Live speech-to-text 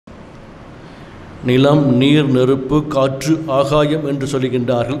நிலம், நீர், நெருப்பு, காற்று, ஆகாயம் என்று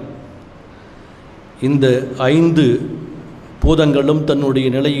சொல்கின்றார்கள். இந்த 5 பூதங்களும் தன்னுடைய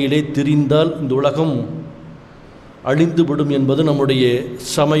நிலையிலே திரிந்தால் இந்த உலகம் அழிந்துவிடும் என்பது நம்முடைய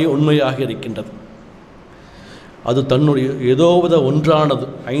சமய உண்மையாக இருக்கின்றது. அது தன்னுடைய ஏதோவித ஒன்றானது,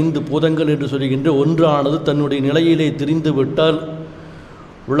 5 பூதங்கள் என்று சொல்கின்ற ஒன்றானது தன்னுடைய நிலையிலே திரிந்து விட்டால்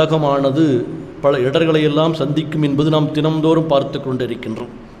உலகமானது பல இடர்களையெல்லாம் சந்திக்கும் என்பது நாம் தினம்தோறும் பார்த்து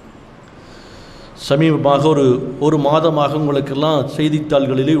கொண்டிருக்கின்றோம். சமீபமாக ஒரு மாதமாக உங்களுக்கெல்லாம்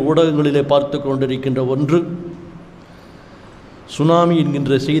செய்தித்தாள்களிலே ஊடகங்களிலே பார்த்து கொண்டிருக்கின்ற ஒன்று, சுனாமி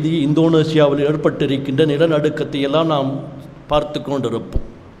என்கின்ற செய்தியை இந்தோனேசியாவில் ஏற்பட்டிருக்கின்ற நிலநடுக்கத்தை எல்லாம் நாம் பார்த்து கொண்டிருப்போம்.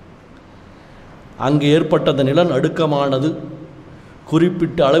 அங்கு ஏற்பட்ட அந்த நிலநடுக்கமானது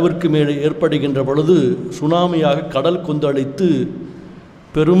குறிப்பிட்ட அளவிற்கு மேலே ஏற்படுகின்ற பொழுது சுனாமியாக கடல் கொந்தளித்து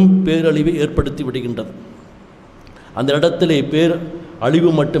பெரும் பேரழிவை ஏற்படுத்தி விடுகின்றது. அந்த இடத்திலே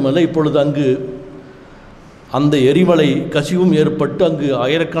அழிவு மட்டுமல்ல, இப்பொழுது அங்கு அந்த எரிமலை கசிவும் ஏற்பட்டு அங்கு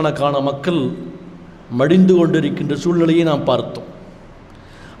ஆயிரக்கணக்கான மக்கள் மடிந்து கொண்டிருக்கின்ற சூழ்நிலையை நாம் பார்த்தோம்.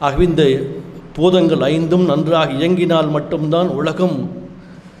 ஆகவே இந்த பூதங்கள் 5ம் நன்றாக இயங்கினால் மட்டும்தான் உலகம்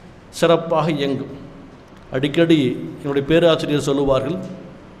சிறப்பாக இயங்கும். அடிக்கடி என்னுடைய பேராசிரியர் சொல்லுவார்கள்,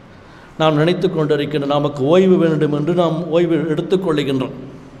 நாம் நினைத்து கொண்டிருக்கின்ற நமக்கு ஓய்வு வேண்டும் என்று நாம் ஓய்வு எடுத்துக்கொள்ளுகின்றோம்.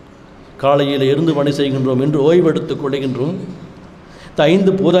 காலையில் இருந்து பணி செய்கின்றோம் என்று ஓய்வு எடுத்துக்கொள்ளுகின்றோம். இந்த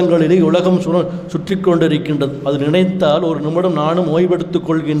 5 பூதங்களிலே உலகம் சுற்றி கொண்டிருக்கின்றது. அது நினைத்தால் ஒரு நிமிடம் நானும் ஓய்வெடுத்துக்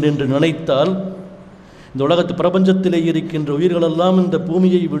கொள்கின்றேன் என்று நினைத்தால் இந்த உலகத்து பிரபஞ்சத்திலே இருக்கின்ற உயிர்களெல்லாம் இந்த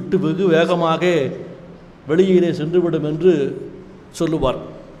பூமியை விட்டு வெகு வேகமாக வெளியிலே சென்றுவிடும் என்று சொல்லுவார்.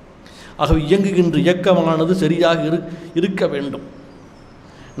 ஆகவே இயங்குகின்ற இயக்கமானது சரியாக இருக்க வேண்டும்.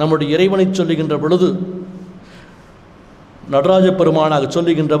 நம்முடைய இறைவனை சொல்லுகின்ற பொழுது நடராஜ பெருமானாக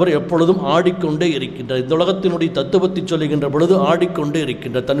சொல்லுகின்றவர் எப்பொழுதும் ஆடிக்கொண்டே இருக்கின்றார். இந்த உலகத்தினுடைய தத்துவத்தை சொல்லுகின்ற பொழுது ஆடிக்கொண்டே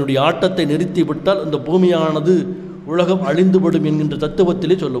இருக்கின்றார். தன்னுடைய ஆட்டத்தை நிறுத்திவிட்டால் இந்த பூமியானது உலகம் அழிந்துவிடும் என்கின்ற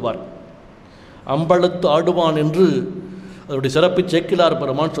தத்துவத்திலே சொல்லுவார். அம்பலத்து ஆடுவான் என்று அதனுடைய சிறப்பை சேக்கிலார்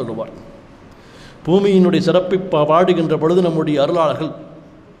பெருமான் சொல்லுவார். பூமியினுடைய சிறப்பை பாடுகின்ற பொழுது நம்முடைய அருளாளர்கள்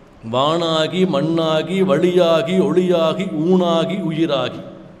வானாகி மண்ணாகி வழியாகி ஒளியாகி ஊனாகி உயிராகி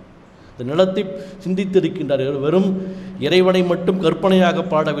இந்த நிலத்தை சிந்தித்திருக்கின்றார். வெறும் இறைவனை மட்டும் கற்பனையாக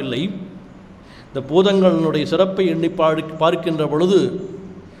பாடவில்லை. இந்த பூதங்களினுடைய சிறப்பை எண்ணி பார்க்கின்ற பொழுது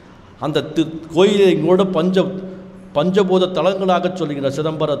அந்த கோயிலை கூட பஞ்சபூத தலங்களாக சொல்லுகின்ற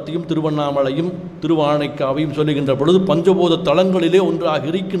சிதம்பரத்தையும் திருவண்ணாமலையும் திருவானைக்காவையும் சொல்லுகின்ற பொழுது பஞ்சபூத தலங்களிலே ஒன்றாக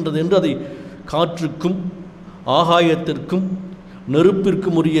இருக்கின்றது என்று அதை காற்றுக்கும் ஆகாயத்திற்கும்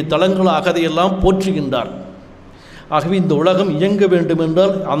நெருப்பிற்கும் உரிய தலங்களாக அதையெல்லாம் போற்றுகின்றார். ஆகவே இந்த உலகம் இயங்க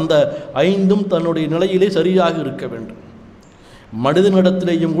வேண்டுமென்றால் அந்த 5ம் தன்னுடைய நிலையிலே சரியாக இருக்க வேண்டும்.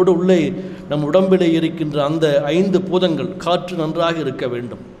 மனிதனிடத்திலேயும் கூட உள்ளே நம் உடம்பிலே இருக்கின்ற அந்த 5 பூதங்கள் காற்று நன்றாக இருக்க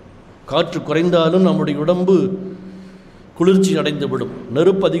வேண்டும். காற்று குறைந்தாலும் நம்முடைய உடம்பு குளிர்ச்சி அடைந்துவிடும்.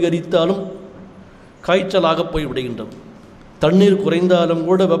 நெருப்பு அதிகரித்தாலும் காய்ச்சலாக போய்விடுகின்றது. தண்ணீர் குறைந்தாலும்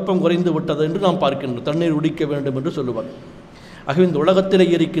கூட வெப்பம் குறைந்து விட்டது என்று நாம் பார்க்கின்றோம். தண்ணீர் குடிக்க வேண்டும் என்று சொல்லுவார். ஆகவே இந்த உலகத்திலே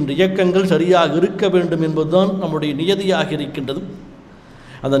இருக்கின்ற இயக்கங்கள் சரியாக இருக்க வேண்டும் என்பதுதான் நம்முடைய நியதியாக இருக்கின்றது.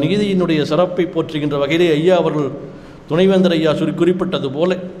 அந்த நியதியினுடைய சிறப்பை போற்றுகின்ற வகையிலே ஐயா அவர்கள் துணைவேந்தர் ஐயா குறிப்பிட்டது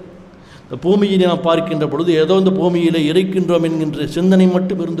போல இந்த பூமியை நாம் பார்க்கின்ற பொழுது ஏதோ இந்த பூமியிலே இருக்கின்றோம் என்கின்ற சிந்தனை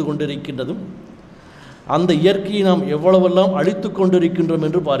மட்டும் இருந்து கொண்டிருக்கின்றதும் அந்த இயற்கையை நாம் எவ்வளவெல்லாம் அழித்து கொண்டிருக்கின்றோம்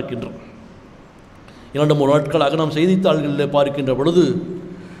என்று பார்க்கின்றோம். 2-3 நாட்களாக நாம் செய்தித்தாள்களில் பார்க்கின்ற பொழுது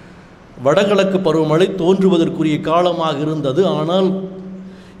வடகிழக்கு பருவமழை தோன்றுவதற்குரிய காலமாக இருந்தது. ஆனால்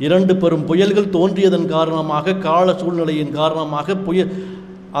 2 பெரும் புயல்கள் தோன்றியதன் காரணமாக கால சூழ்நிலையின் காரணமாக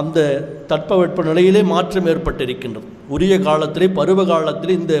அந்த தட்பவெட்ப நிலையிலே மாற்றம் ஏற்பட்டிருக்கின்றது. உரிய காலத்திலே பருவ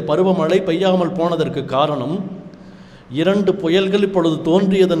காலத்திலே இந்த பருவமழை பெய்யாமல் போனதற்கு காரணம் 2 புயல்கள் இப்பொழுது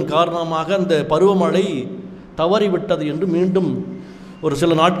தோன்றியதன் காரணமாக அந்த பருவமழை தவறிவிட்டது என்று மீண்டும் ஒரு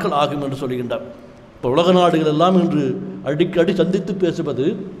சில நாட்கள் ஆகும் என்று சொல்கின்றார். இப்போ உலக நாடுகள் எல்லாம் இன்று அடிக்கடி சந்தித்து பேசுவது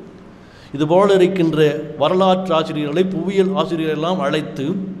இதுபோல் இருக்கின்ற வரலாற்று ஆசிரியர்களை புவியியல் ஆசிரியர்களெல்லாம் அழைத்து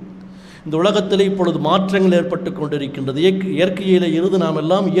இந்த உலகத்திலே இப்பொழுது மாற்றங்கள் ஏற்பட்டு கொண்டிருக்கின்றது. இயற்கையிலே இருந்து நாம்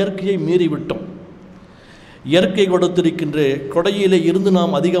எல்லாம் இயற்கையை மீறிவிட்டோம். இயற்கை கொடுத்திருக்கின்ற கொடையிலே இருந்து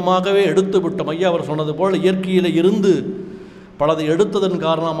நாம் அதிகமாகவே எடுத்து விட்டோம். ஐயா அவர் சொன்னது போல் இயற்கையிலே இருந்து பலதை எடுத்ததன்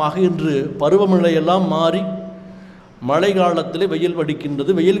காரணமாக இன்று பருவமழையெல்லாம் மாறி மழை காலத்திலே வெயில்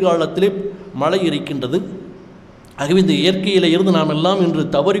வடிக்கின்றது, வெயில் காலத்திலே மழை இருக்கின்றது. ஆகவே இந்த இயற்கையிலே இருந்து நாம் எல்லாம் இன்று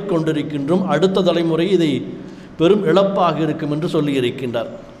தவறிக்கொண்டிருக்கின்றோம். அடுத்த தலைமுறை இதை பெரும் இழப்பாக இருக்கும் என்று சொல்லியிருக்கின்றார்.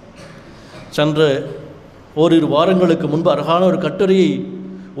 சென்ற ஓரிரு வாரங்களுக்கு முன்பு அழகான ஒரு கட்டுரையை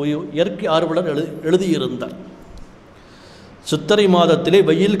இயற்கை ஆர்வலர் எழுதியிருந்தார். சித்திரை மாதத்திலே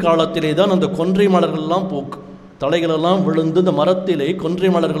வெயில் காலத்திலே தான் அந்த கொன்றை மலர்களெல்லாம் பூக்கும். தலைகளெல்லாம் விழுந்து இந்த மரத்திலே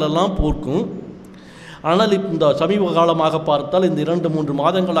கொன்றை மலர்களெல்லாம் பூக்கும். ஆனால் இந்த சமீப காலமாக பார்த்தால், இந்த 2-3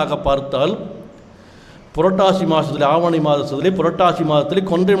 மாதங்களாக பார்த்தால், புரட்டாசி மாதத்தில், ஆவணி மாதத்திலே, புரட்டாசி மாதத்திலே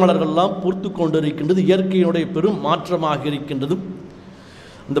கொன்றை மலர்கள்லாம் பூர்த்து கொண்டிருக்கின்றது. இயற்கையினுடைய பெரும் மாற்றமாக இருக்கின்றது.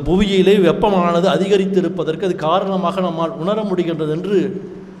 இந்த புவியிலே வெப்பமானது அதிகரித்திருப்பதற்கு அது காரணமாக நம்மால் உணர முடிகின்றது என்று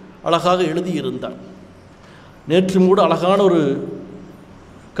அழகாக எழுதியிருந்தார். நேற்றும் கூட அழகான ஒரு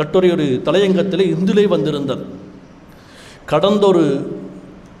கட்டுரை ஒரு தலையங்கத்திலே இந்திலே வந்திருந்தது. கடந்த ஒரு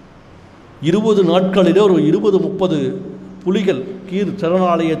 20 நாட்களிலே ஒரு 20-30 புலிகள் கீர்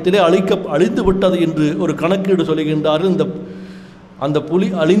சரணாலயத்திலே அழிந்து விட்டது என்று ஒரு கணக்கீடு சொல்கின்றார்கள். அந்த புலி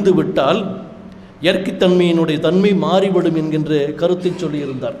அழிந்து விட்டால் இயற்கைத்தன்மையினுடைய தன்மை மாறிவிடும் என்கின்ற கருத்தை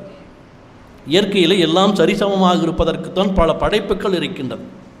சொல்லியிருந்தார். இயற்கையிலே எல்லாம் சரிசமமாக இருப்பதற்குத்தான் பல படைப்புகள் இருக்கின்றன.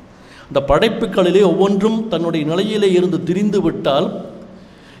 அந்த படைப்புகளிலே ஒவ்வொன்றும் தன்னுடைய நிலையிலே இருந்து திரிந்து விட்டால்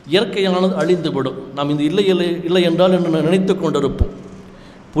இயற்கையானது அழிந்துவிடும். நாம் இந்த இல்லை என்றால் என்று நினைத்து கொண்டிருப்போம்.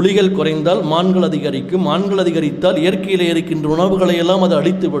 புலிகள் குறைந்தால் மான்கள் அதிகரிக்கும், மான்கள் அதிகரித்தால் இயற்கையிலே இருக்கின்ற உணவுகளை எல்லாம் அது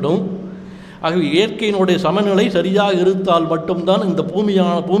அழித்துவிடும். ஆகவே இயற்கையினுடைய சமநிலை சரியாக இருந்தால் மட்டும்தான் இந்த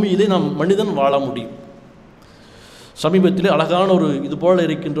பூமியிலே நாம் மனிதன் வாழ முடியும். சமீபத்திலே அழகான ஒரு இதுபோல்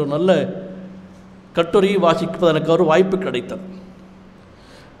இருக்கின்ற ஒரு நல்ல கட்டுரையை வாசிப்பதற்கு ஒரு வாய்ப்பு கிடைத்தது.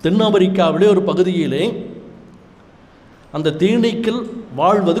 தென் அமெரிக்காவிலே ஒரு பகுதியிலே அந்த தேனீக்கள்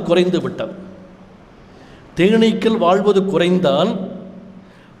வாழ்வது குறைந்து விட்டது. தேனீக்கள் வாழ்வது குறைந்தால்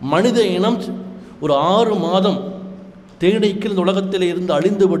மனித இனம் ஒரு 6 மாதம் தேனீக்கள் இந்த உலகத்தில் இருந்து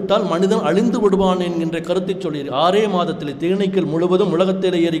அழிந்து விட்டால் மனிதன் அழிந்து விடுவான் என்கின்ற கருத்தை சொல்லி 6 மாதத்தில் தேனீக்கள் முழுவதும்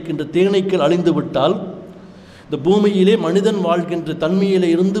உலகத்தில் இருக்கின்ற தேனீக்கள் அழிந்து விட்டால் இந்த பூமியிலே மனிதன் வாழ்கின்ற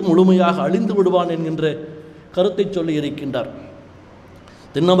தன்மையிலே இருந்து முழுமையாக அழிந்து விடுவான் என்கின்ற கருத்தை சொல்லி இருக்கின்றார்.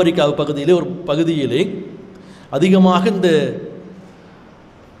 தென் அமெரிக்கா பகுதியிலே ஒரு பகுதியிலே அதிகமாக இந்த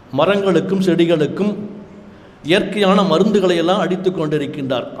மரங்களுக்கும் செடிகளுக்கும் இயற்கையான மருந்துகளை எல்லாம் அடித்து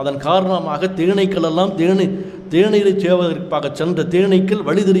கொண்டிருக்கின்றார். அதன் காரணமாக தேனீக்கள் எல்லாம் தேநீரை சேவதற்காக சென்ற தேனீக்கள்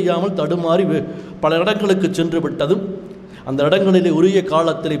வழி தெரியாமல் தடுமாறி பல இடங்களுக்கு சென்று விட்டதும், அந்த இடங்களிலே உரிய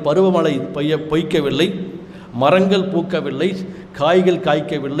காலத்திலே பருவமழை பொய்க்கவில்லை, மரங்கள் பூக்கவில்லை, காய்கள்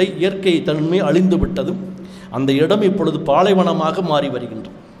காய்க்கவில்லை, இயற்கை தன்மை அழிந்து விட்டதும் அந்த இடம் இப்பொழுது பாலைவனமாக மாறி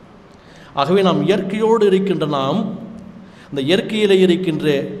வருகின்றது. ஆகவே நாம் இயற்கையோடு இருக்கின்ற நாம் இந்த இயற்கையிலே இருக்கின்ற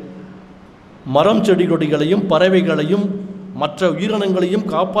மரம் செடி கொடிகளையும் பறவைகளையும் மற்ற உயிரினங்களையும்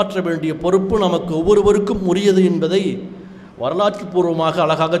காப்பாற்ற வேண்டிய பொறுப்பு நமக்கு ஒவ்வொருவருக்கும் உரியது என்பதை வரலாற்று பூர்வமாக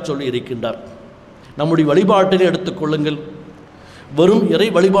அழகாக சொல்லி இருக்கின்றார். நம்முடைய வழிபாட்டிலே எடுத்துக்கொள்ளுங்கள். வெறும் இறை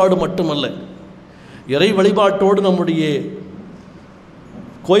வழிபாடு மட்டுமல்ல, இறை வழிபாட்டோடு நம்முடைய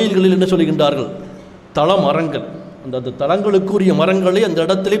கோயில்களில் என்ன சொல்கின்றார்கள்? தல மரங்கள். அந்த தலங்களுக்குரிய மரங்களை அந்த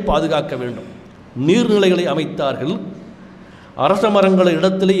இடத்திலே பாதுகாக்க வேண்டும். நீர்நிலைகளை அமைத்தார்கள். அரச மரங்களை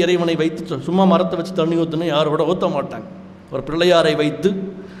இடத்திலே இறைவனை வைத்து, சும்மா மரத்தை வச்சு தண்ணி ஊற்றினா யாரோட ஊற்ற மாட்டாங்க. ஒரு பிள்ளையாரை வைத்து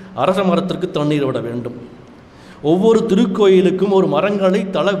அரச மரத்திற்கு தண்ணீர் விட வேண்டும். ஒவ்வொரு திருக்கோயிலுக்கும் ஒரு மரங்களை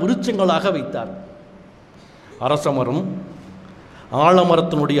தல விருட்சங்களாக வைத்தார். அரச மரம்,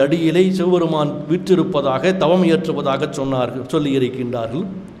 ஆலமரத்தினுடைய அடியிலே சிவபெருமான் வீற்றிருப்பதாக தவம் இயற்றுவதாக சொல்லியிருக்கின்றார்கள்.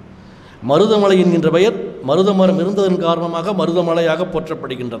 மருதமலை என்கின்ற பெயர் மருத மரம் இருந்ததன் காரணமாக மருதமலையாக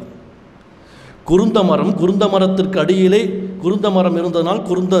போற்றப்படுகின்றது. குருந்த மரம், குருந்த மரத்திற்கு அடியிலே குருந்த மரம் இருந்ததனால்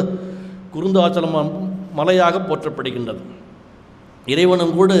குருந்தாச்சலம் மலையாக போற்றப்படுகின்றது.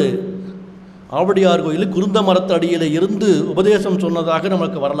 இறைவனும் கூட ஆவடியார் கோயிலில் குருந்த மரத்து அடியிலே இருந்து உபதேசம் சொன்னதாக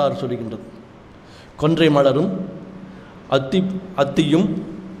நமக்கு வரலாறு சொல்கின்றது. கொன்றை மலரும் அத்தியும்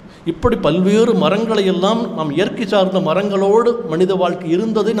இப்படி பல்வேறு மரங்களை எல்லாம் நாம் இயற்கை சார்ந்த மரங்களோடு மனித வாழ்க்கை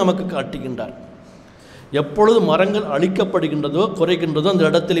இருந்ததை நமக்கு காட்டுகின்றார். எப்பொழுது மரங்கள் அழிக்கப்படுகின்றதோ குறைகின்றதோ அந்த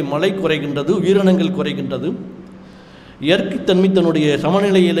இடத்திலே மழை குறைகின்றது, உயிரினங்கள் குறைகின்றது, இயற்கைத்தன்மை தன்னுடைய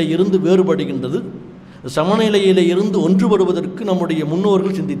சமநிலையிலே இருந்து வேறுபடுகின்றது. சமநிலையிலே இருந்து ஒன்றுபடுவதற்கு நம்முடைய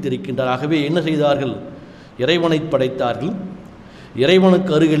முன்னோர்கள் சிந்தித்திருக்கின்றார். ஆகவே என்ன செய்தார்கள்? இறைவனை படைத்தார்கள்.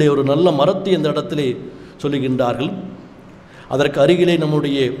 இறைவனுக்கு அருகிலே ஒரு நல்ல மரத்தை அந்த இடத்திலே சொல்லுகின்றார்கள். அதற்கு அருகிலே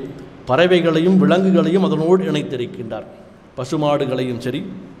நம்முடைய பறவைகளையும் விலங்குகளையும் அதனோடு இணைத்திருக்கின்றார். பசுமாடுகளையும் சரி,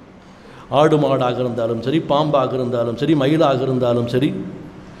 ஆடு மாடாக இருந்தாலும் சரி, பாம்பாக இருந்தாலும் சரி, மயிலாக இருந்தாலும் சரி,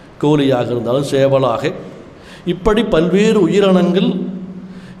 கோழியாக இருந்தாலும் சேவலாக, இப்படி பல்வேறு உயிரினங்கள்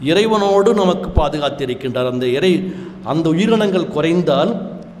இறைவனோடு நமக்கு பாதுகாத்திருக்கின்றார். அந்த உயிரினங்கள் குறைந்தால்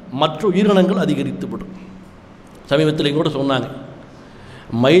மற்ற உயிரினங்கள் அதிகரித்துவிடும். சமீபத்தில் கூட சொன்னாங்க,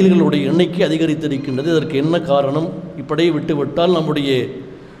 மயில்களுடைய எண்ணிக்கை அதிகரித்திருக்கின்றது. இதற்கு என்ன காரணம்? இப்படியே விட்டுவிட்டால் நம்முடைய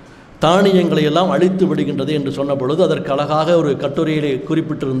தானியங்களை எல்லாம் அழித்து விடுகின்றது என்று சொன்ன பொழுது அதற்கு அழகாக ஒரு கட்டுரையிலே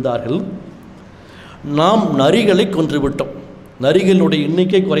குறிப்பிட்டிருந்தார்கள். நாம் நரிகளை கொன்றுவிட்டோம், நரிகளுடைய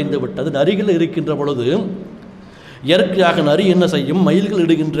எண்ணிக்கை குறைந்து விட்டது. நரிகள் இருக்கின்ற பொழுது இயற்கையாக நரி என்ன செய்யும்? மயில்கள்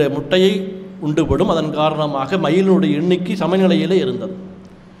இடுகின்ற முட்டையை உண்டுவிடும். அதன் காரணமாக மயிலினுடைய எண்ணிக்கை சமநிலையிலே இருந்தது.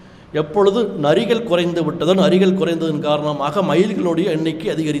 எப்பொழுது நரிகள் குறைந்து விட்டதோ, நரிகள் குறைந்ததன் காரணமாக மயில்களுடைய எண்ணிக்கை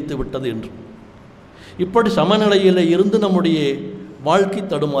அதிகரித்து விட்டது என்று. இப்படி சமநிலையில் இருந்து நம்முடைய வாழ்க்கை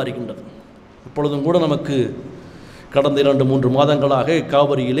தடுமாறுகின்றது. இப்பொழுதும் கூட நமக்கு கடந்த 2-3 மாதங்களாக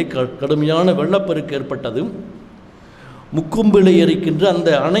காவிரியிலே கடுமையான வெள்ளப்பெருக்கு ஏற்பட்டது. முக்கும்பிலே இருக்கின்ற அந்த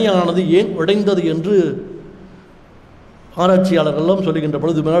அணையானது ஏன் உடைந்தது என்று ஆராய்ச்சியாளர்களெல்லாம் சொல்லுகின்ற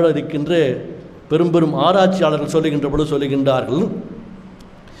பொழுது, மேலே இருக்கின்ற பெரும் ஆராய்ச்சியாளர்கள் சொல்லுகின்ற பொழுது சொல்லுகின்றார்கள்,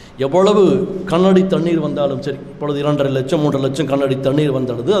 எவ்வளவு கண்ணாடி தண்ணீர் வந்தாலும் சரி, இப்பொழுது 2.5 லட்சம் 3 லட்சம் கண்ணாடி தண்ணீர்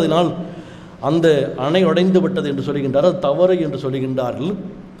வந்தது, அதனால் அந்த அணை உடைந்து விட்டது என்று சொல்லுகின்றார்கள். அது தவறு என்று சொல்லுகின்றார்கள்.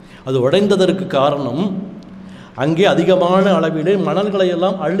 அது உடைந்ததற்கு காரணம் அங்கே அதிகமான அளவிலே மணல்களை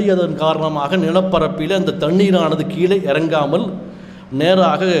எல்லாம் அள்ளியதன் காரணமாக நிலப்பரப்பில் அந்த தண்ணீரானது கீழே இறங்காமல்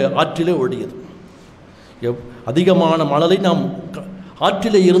நேராக ஆற்றிலே ஓடியது. அதிகமான மணலை நாம்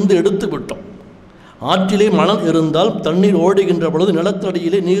ஆற்றிலே இருந்து எடுத்து விட்டோம். ஆற்றிலே மணல் இருந்தால் தண்ணீர் ஓடுகின்ற பொழுது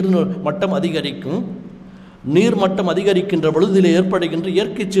நிலத்தடியிலே நீர் மட்டம் அதிகரிக்கும். நீர் மட்டம் அதிகரிக்கின்ற பொழுது இதில் ஏற்படுகின்ற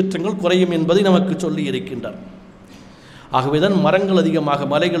இயற்கை சீற்றங்கள் குறையும் என்பதை நமக்கு சொல்லி இருக்கின்றார். ஆகவே தான் மரங்கள் அதிகமாக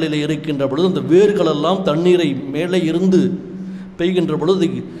மலைகளில் இருக்கின்ற பொழுது அந்த வேர்களெல்லாம் தண்ணீரை மேலே இருந்து பெய்கின்ற பொழுது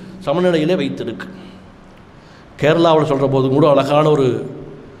சமநிலையிலே வைத்திருக்கு. கேரளாவில் சொல்கிற போது கூட அழகான ஒரு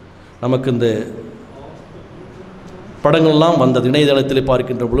நமக்கு இந்த படங்கள்லாம் வந்தது. இணையதளத்தில்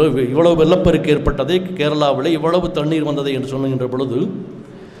பார்க்கின்ற பொழுது இவ்வளவு வெள்ளப்பெருக்கு ஏற்பட்டதே கேரளாவில், இவ்வளவு தண்ணீர் வந்ததை என்று சொல்லுகின்ற பொழுது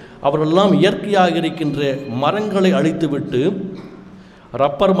அவர்களெல்லாம் இயற்கையாக இருக்கின்ற மரங்களை அழித்துவிட்டு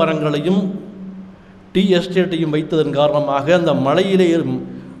ரப்பர் மரங்களையும் டீ எஸ்டேட்டையும் வைத்ததன் காரணமாக அந்த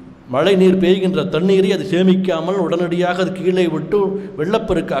மழை நீர் பெய்கின்ற தண்ணீரை அது சேமிக்காமல் உடனடியாக அது கீழே விட்டு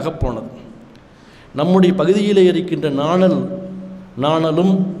வெள்ளப்பெருக்காக போனது. நம்முடைய பகுதியிலே இருக்கின்ற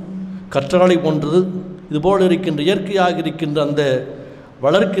நாணலும் கற்றாழை போன்றது இதுபோல் இருக்கின்ற இயற்கையாக இருக்கின்ற அந்த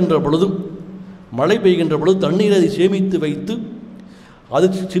வளர்க்கின்ற பொழுதும் மழை பெய்கின்ற பொழுது தண்ணீரை அதை சேமித்து வைத்து அது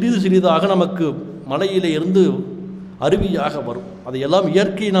சிறிது சிறிதாக நமக்கு மலையிலே இருந்து அருவியாக வரும். அதையெல்லாம்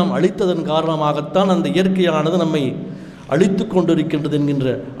இயற்கையை நாம் அழித்ததன் காரணமாகத்தான் அந்த இயற்கையானது நம்மை அழித்து கொண்டிருக்கின்றது என்கின்ற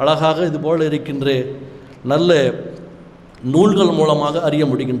அழகாக இதுபோல் இருக்கின்ற நல்ல நூல்கள் மூலமாக அறிய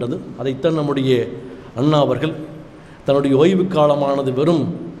முடிகின்றது. அதைத்தான் நம்முடைய அண்ணா அவர்கள் தன்னுடைய ஓய்வு காலமானது வெறும்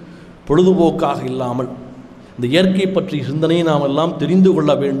பொழுதுபோக்காக இல்லாமல் இந்த இயற்கை பற்றிய சிந்தனையை நாம் எல்லாம் தெரிந்து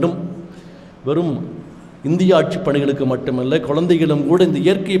கொள்ள வேண்டும். வெறும் இந்திய ஆட்சி பணிகளுக்கு மட்டுமல்ல, குழந்தைகளும் கூட இந்த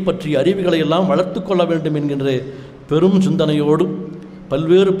இயற்கை பற்றிய அறிவுகளை எல்லாம் வளர்த்து கொள்ள வேண்டும் என்கின்ற பெரும் சிந்தனையோடு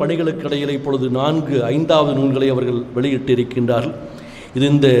பல்வேறு பணிகளுக்கு இடையில் இப்பொழுது 4-5வது நூல்களை அவர்கள் வெளியிட்டிருக்கின்றார்கள். இது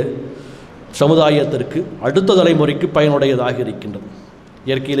இந்த சமுதாயத்திற்கு அடுத்த தலைமுறைக்கு பயனுடையதாக இருக்கின்றது.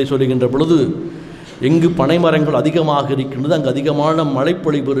 இயற்கையிலே சொல்லுகின்ற பொழுது எங்கு பனைமரங்கள் அதிகமாக இருக்கின்றது அங்கு அதிகமான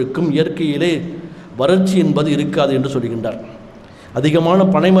மழைப்பொழிவு இருக்கும், இயற்கையிலே வறட்சி என்பது இருக்காது என்று சொல்கின்றார். அதிகமான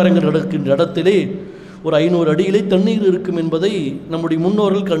பனைமரங்கள் இருக்கின்ற இடத்திலே ஒரு 500 அடியிலே தண்ணீர் இருக்கும் என்பதை நம்முடைய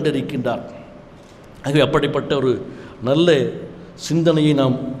முன்னோர்கள் கண்டிருக்கின்றார். ஆகவே அப்படிப்பட்ட ஒரு நல்ல சிந்தனையை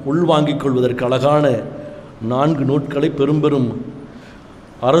நாம் உள்வாங்கிக் கொள்வதற்கு அழகான 4 நூட்களை பெரும்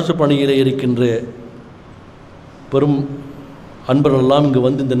அரசு பணியிலே இருக்கின்ற பெரும் அன்பர்களெல்லாம் இங்கு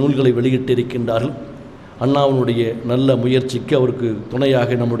வந்து இந்த நூல்களை வெளியிட்டிருக்கின்றார்கள். அண்ணாவினுடைய நல்ல முயற்சிக்கு அவருக்கு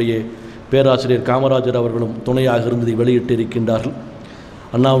துணையாக நம்முடைய பேராசிரியர் காமராஜர் அவர்களும் துணையாக இருந்து வெளியிட்டிருக்கின்றார்கள்.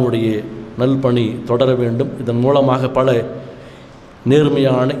 அண்ணாவினுடைய நல்பணி தொடர வேண்டும். இதன் மூலமாக பல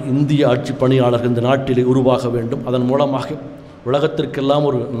நேர்மையான இந்திய ஆட்சி பணியாளர்கள் இந்த நாட்டிலே உருவாக வேண்டும். அதன் மூலமாக உலகத்திற்கெல்லாம்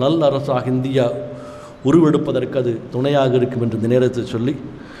ஒரு நல்ல அரசாக இந்தியா உருவெடுப்பதற்கு அது துணையாக இருக்கும் என்று இந்த நேரத்தை சொல்லி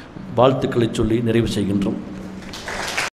வாழ்த்துக்களை சொல்லி நிறைவு செய்கின்றோம்.